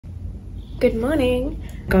Good morning.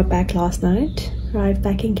 Got back last night, arrived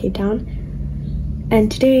back in Cape Town,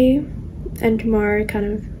 and today and tomorrow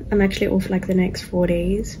I'm actually off like the next 4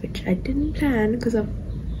 days, which I didn't plan because I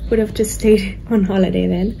would have just stayed on holiday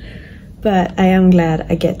then. But I am glad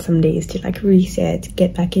I get some days to like reset,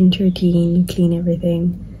 get back into routine, clean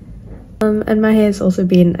everything. And my hair's also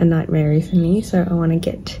been a nightmare recently, so I want to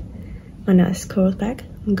get my nice curls back.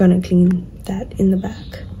 I'm gonna clean that in the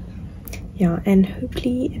back. Yeah, and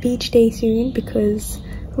hopefully a beach day soon, because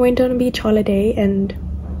I went on a beach holiday and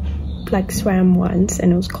like swam once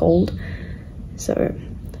and it was cold. So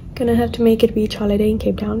gonna have to make it a beach holiday in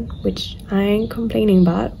Cape Town, which I ain't complaining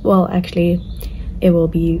about. Well, actually it will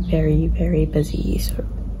be very, very busy, so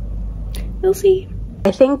we'll see. I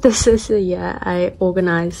think this is the year I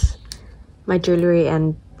organize my jewelry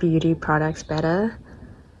and beauty products better,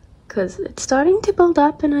 because it's starting to build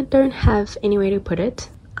up and I don't have anywhere to put it.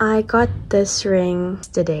 I got this ring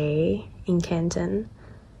today in Kenton.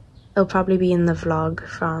 It'll probably be in the vlog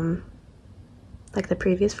from like the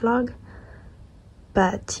previous vlog.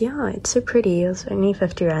 But yeah, it's so pretty. It was only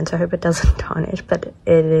 50 rand, so I hope it doesn't tarnish, but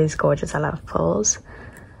it is gorgeous. I love pearls.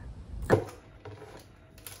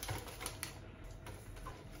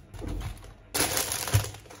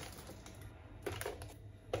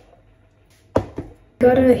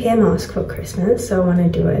 Got a hair mask for Christmas, so I want to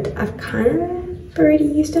do it. I've kind of already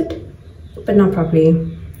used it, but not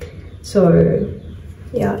properly. So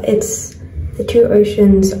yeah, it's the Two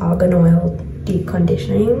Oceans Argan Oil Deep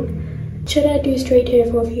Conditioning. Should I do straight hair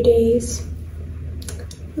for a few days?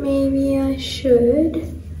 Maybe I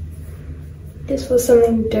should. This was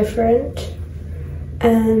something different,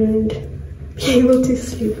 and be able to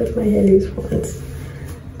sleep with my hair loose once.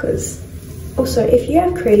 Because also, if you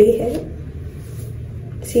have curly hair,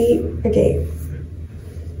 see, okay,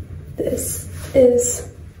 this is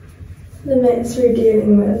the mess we're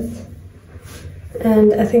dealing with,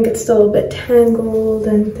 and I think it's still a bit tangled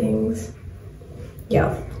and things.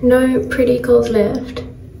 Yeah, no pretty curls left,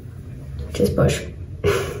 just bush.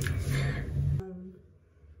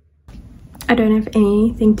 I don't have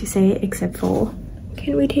anything to say except for,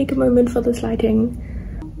 can we take a moment for this lighting?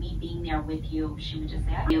 Me being there with you, she would just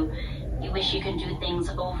say, you wish you could do things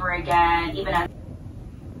over again, even at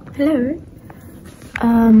Hello.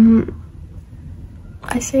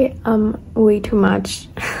 I say way too much.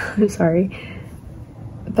 I'm sorry,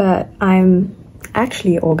 but I'm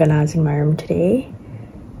actually organizing my room today.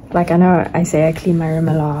 Like, I know I say I clean my room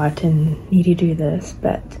a lot and need to do this,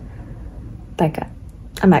 but like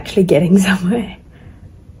I'm actually getting somewhere,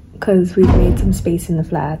 because we've made some space in the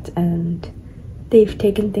flat and they've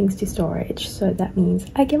taken things to storage, so that means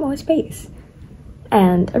I get more space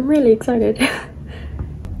and I'm really excited.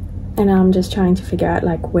 And I'm just trying to figure out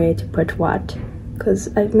like where to put what, because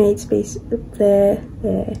I've made space there,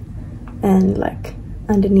 and like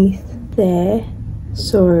underneath there.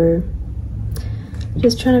 So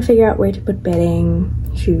just trying to figure out where to put bedding,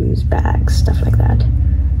 shoes, bags, stuff like that.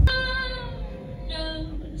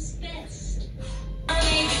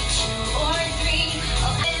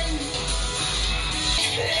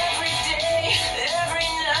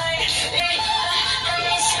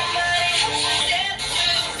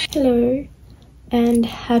 Hello and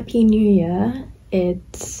happy new year.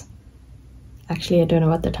 It's actually, I don't know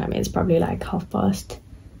what the time is, probably like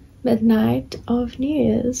midnight of New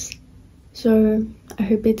Year's. So I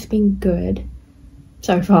hope it's been good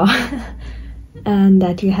so far and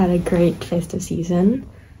that you had a great festive season.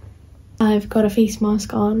 I've got a face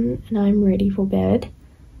mask on and I'm ready for bed.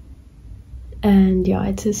 And yeah,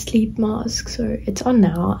 it's a sleep mask, so it's on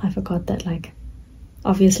now. I forgot that, like,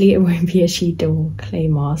 obviously it won't be a sheet or clay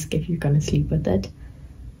mask if you're gonna sleep with it.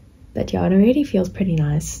 But yeah, it already feels pretty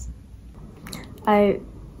nice. I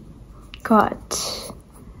got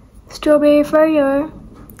strawberry froyo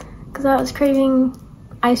because I was craving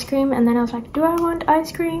ice cream, and then I was like, do I want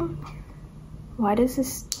ice cream? Why does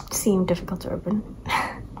this seem difficult to open?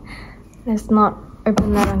 Let's not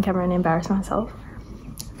open that on camera and embarrass myself.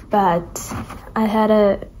 But I had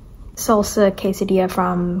a salsa quesadilla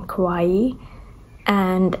from Kauai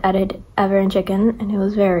and added Avar chicken, and it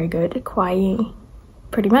was very good. Kauai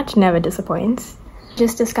pretty much never disappoints.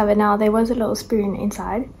 Just discovered now there was a little spoon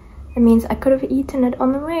inside. It means I could have eaten it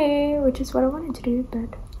on the way, which is what I wanted to do, but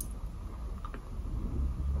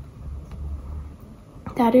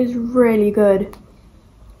that is really good.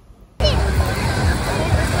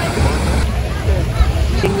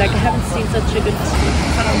 Like, I haven't seen such a good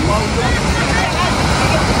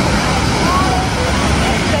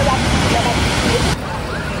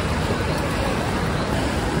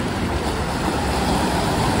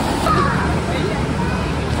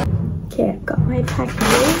Okay, I've got my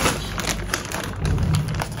package.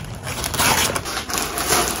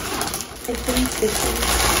 I think this is...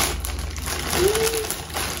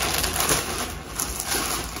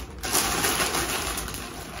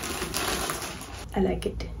 I like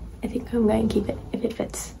it. I think I'm going to keep it if it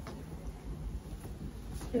fits.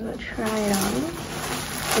 So we'll try it on.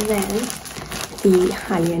 And then the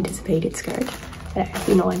highly anticipated skirt that I've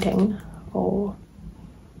been wanting for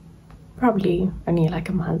probably only like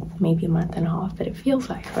a month, maybe a month and a half, but it feels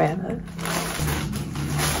like forever.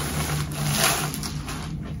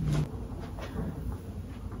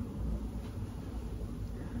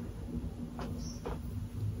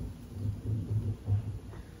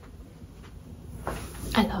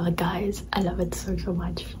 I love it, guys. I love it so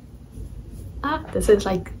much. This is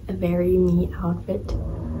like a very me outfit,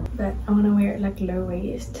 but I want to wear it like low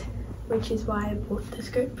waist, which is why I bought the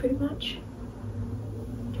skirt pretty much,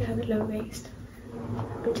 to have a low waist.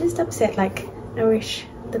 I'm just upset, like I wish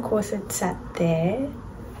the corset sat there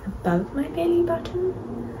above my belly button.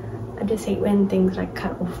 I just hate when things like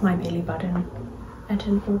cut off my belly button at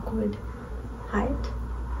an awkward height.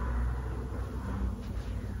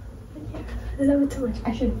 But yeah, I love it so much.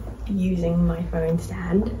 I should be using my phone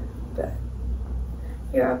stand, but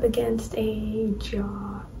you're up against a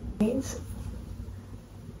jar. Oh,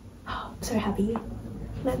 I'm so happy.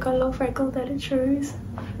 And I got a little freckle that it shows.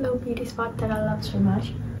 A little beauty spot that I love so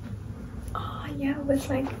much. Oh yeah, with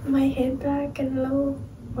like my head back and a little,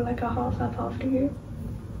 or like a half up after.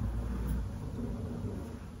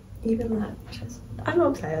 Even that, just, I'm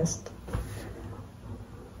obsessed.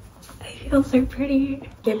 I feel so pretty.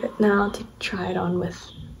 Okay, but now to try it on with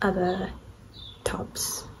other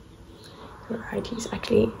tops. Varieties.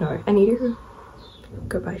 Actually, no, I need to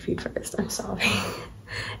go buy food first. I'm starving.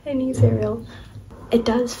 I need cereal. It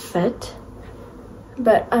does fit,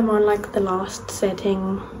 but I'm on like the last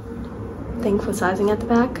setting thing for sizing at the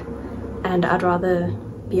back, and I'd rather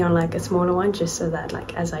be on like a smaller one just so that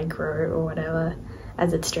like as I grow or whatever,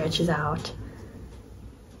 as it stretches out,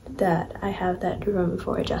 that I have that room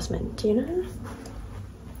for adjustment, you know?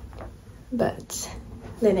 But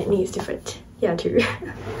then it needs to fit here too.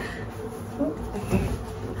 Okay.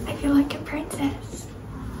 I feel like a princess.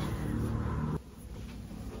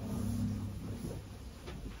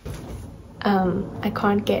 I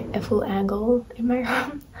can't get a full angle in my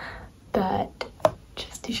room, but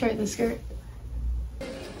just to show the skirt.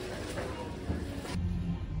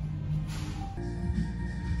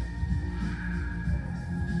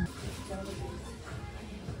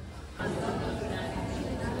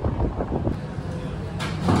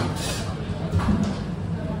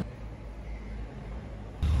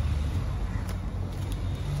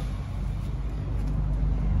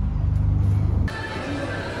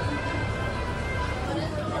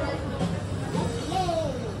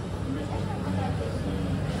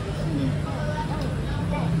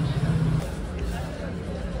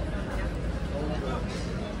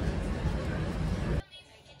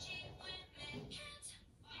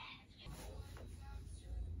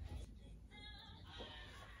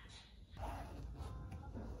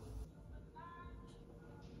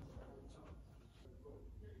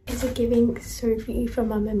 Is it giving Sophie from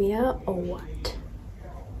Mamma Mia or what?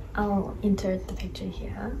 I'll insert the picture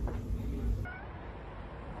here.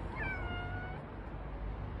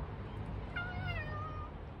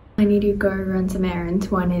 I need to go run some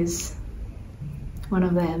errands. One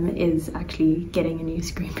of them is actually getting a new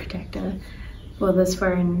screen protector for this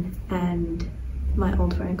phone and my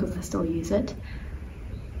old phone because I still use it.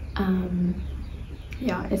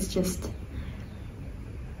 Yeah, it's just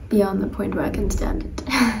beyond the point where I can stand it.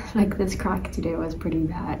 Like this crack today was pretty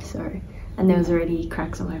bad, so, and there was already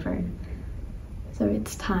cracks on my phone. So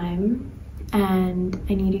it's time, and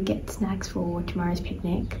I need to get snacks for tomorrow's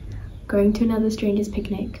picnic. Going to another stranger's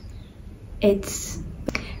picnic. It's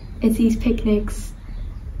these picnics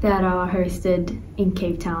that are hosted in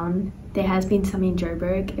Cape Town. There has been some in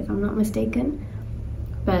Joburg, if I'm not mistaken.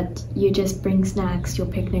 But you just bring snacks, your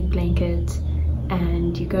picnic blanket,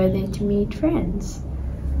 and you go there to meet friends.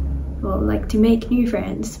 Well, like to make new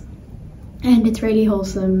friends. And it's really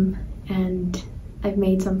wholesome, and I've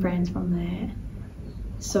made some friends from there.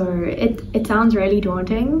 So it sounds really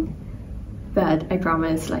daunting, but I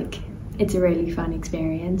promise, like, it's a really fun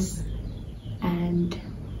experience. And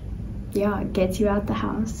yeah, it gets you out the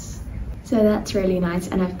house. So that's really nice,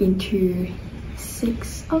 and I've been to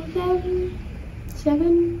 6 of them,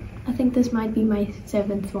 7. I think this might be my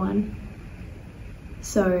 7th one.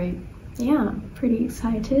 So yeah, pretty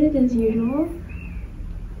excited as usual.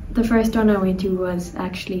 The first one I went to was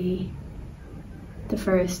actually the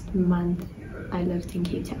first month I lived in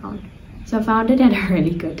Cape Town. So I found it at a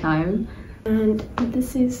really good time. And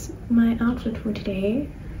this is my outfit for today.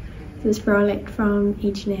 This bralette from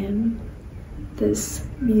H&M. this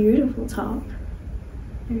beautiful top.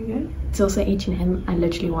 There we go. It's also H&M. I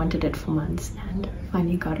literally wanted it for months and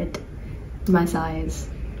finally got it. My size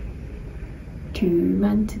 2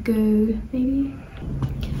 months ago, maybe.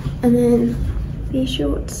 And then these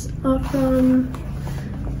shorts are from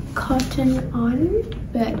Cotton On,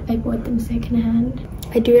 but I bought them secondhand.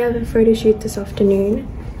 I do have a photo shoot this afternoon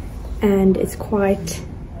and it's quite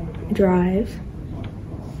a drive,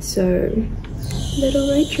 so little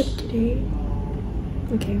road trip today.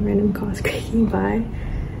 Okay, random cars squeaking by,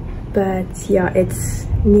 but yeah, it's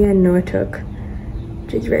near Nortok,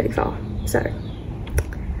 which is really far. So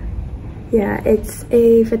yeah, it's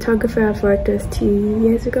a photographer I've worked with 2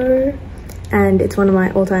 years ago, and it's one of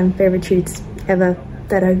my all-time favorite shoots ever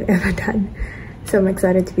that I've ever done. So I'm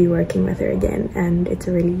excited to be working with her again, and it's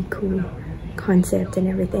a really cool concept and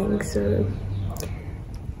everything, so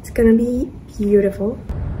it's gonna be beautiful.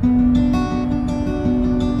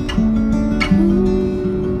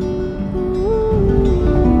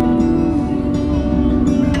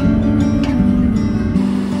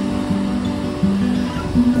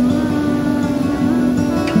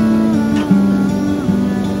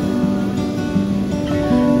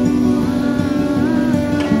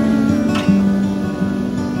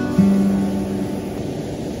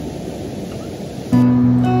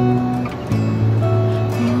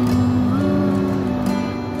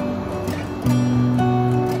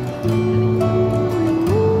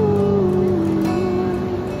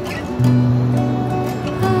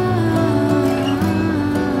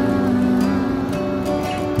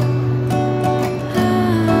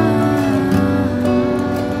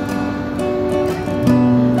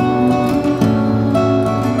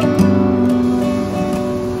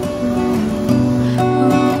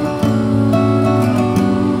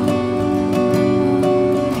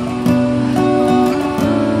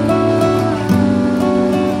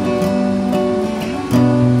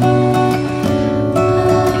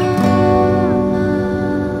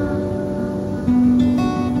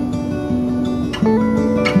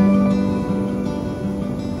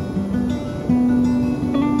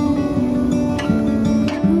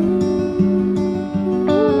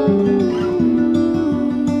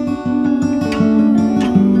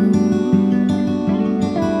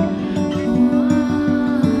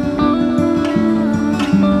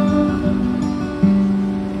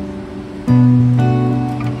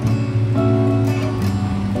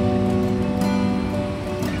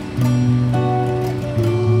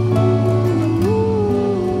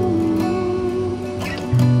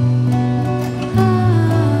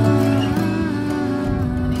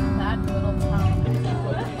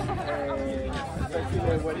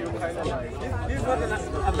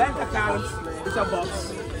 A bank account is a box.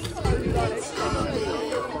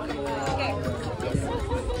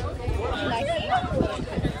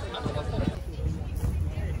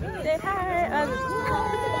 Say hi.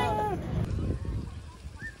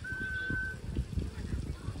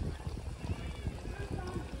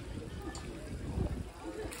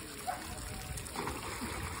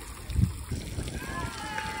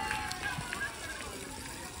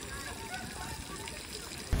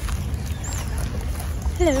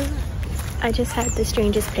 Hello. I just had the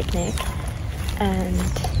strangest picnic and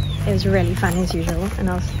it was really fun as usual, and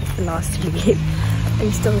I was the last to leave.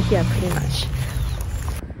 I'm still here pretty much.